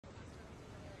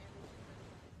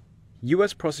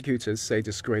U.S. prosecutors say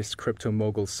disgraced crypto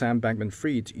mogul Sam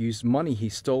Bankman-Fried used money he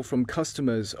stole from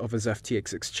customers of his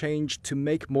FTX exchange to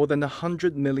make more than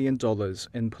 $100 million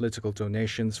in political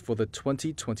donations for the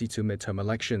 2022 midterm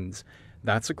elections.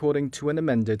 That's according to an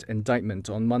amended indictment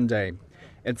on Monday.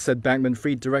 It said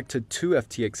Bankman-Fried directed two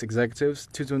FTX executives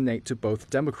to donate to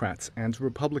both Democrats and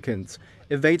Republicans,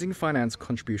 evading finance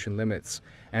contribution limits,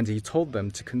 and he told them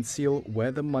to conceal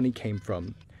where the money came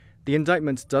from. The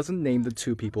indictment doesn't name the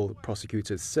two people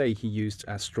prosecutors say he used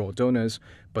as straw donors,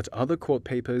 but other court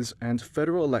papers and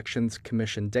Federal Elections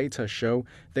Commission data show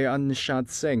they are Nishad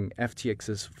Singh,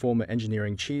 FTX's former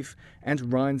engineering chief,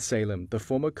 and Ryan Salem, the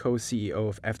former co-CEO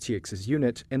of FTX's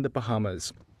unit in the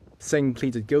Bahamas. Singh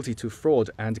pleaded guilty to fraud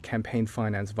and campaign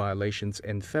finance violations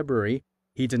in February.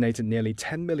 He donated nearly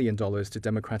 $10 million to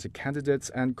Democratic candidates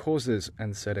and causes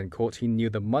and said in court he knew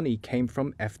the money came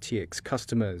from FTX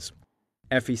customers.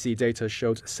 FEC data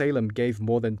showed Salem gave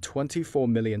more than $24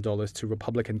 million to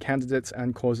Republican candidates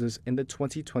and causes in the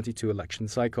 2022 election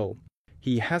cycle.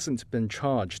 He hasn't been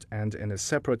charged, and in a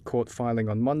separate court filing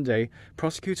on Monday,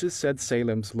 prosecutors said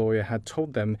Salem's lawyer had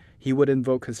told them he would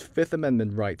invoke his Fifth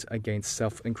Amendment right against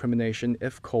self-incrimination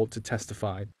if called to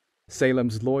testify.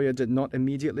 Salem's lawyer did not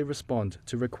immediately respond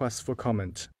to requests for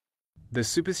comment. The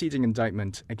superseding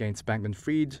indictment against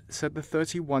Bankman-Fried said the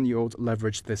 31-year-old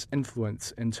leveraged this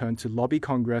influence in turn to lobby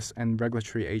Congress and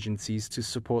regulatory agencies to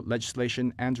support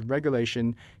legislation and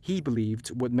regulation he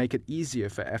believed would make it easier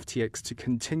for FTX to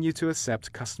continue to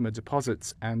accept customer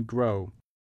deposits and grow.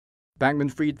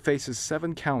 Bankman-Fried faces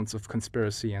 7 counts of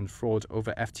conspiracy and fraud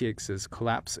over FTX's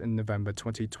collapse in November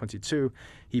 2022.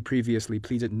 He previously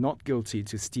pleaded not guilty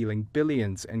to stealing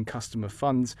billions in customer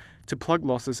funds to plug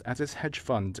losses at his hedge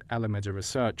fund, Alameda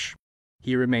Research.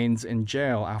 He remains in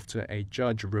jail after a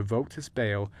judge revoked his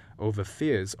bail over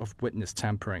fears of witness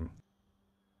tampering.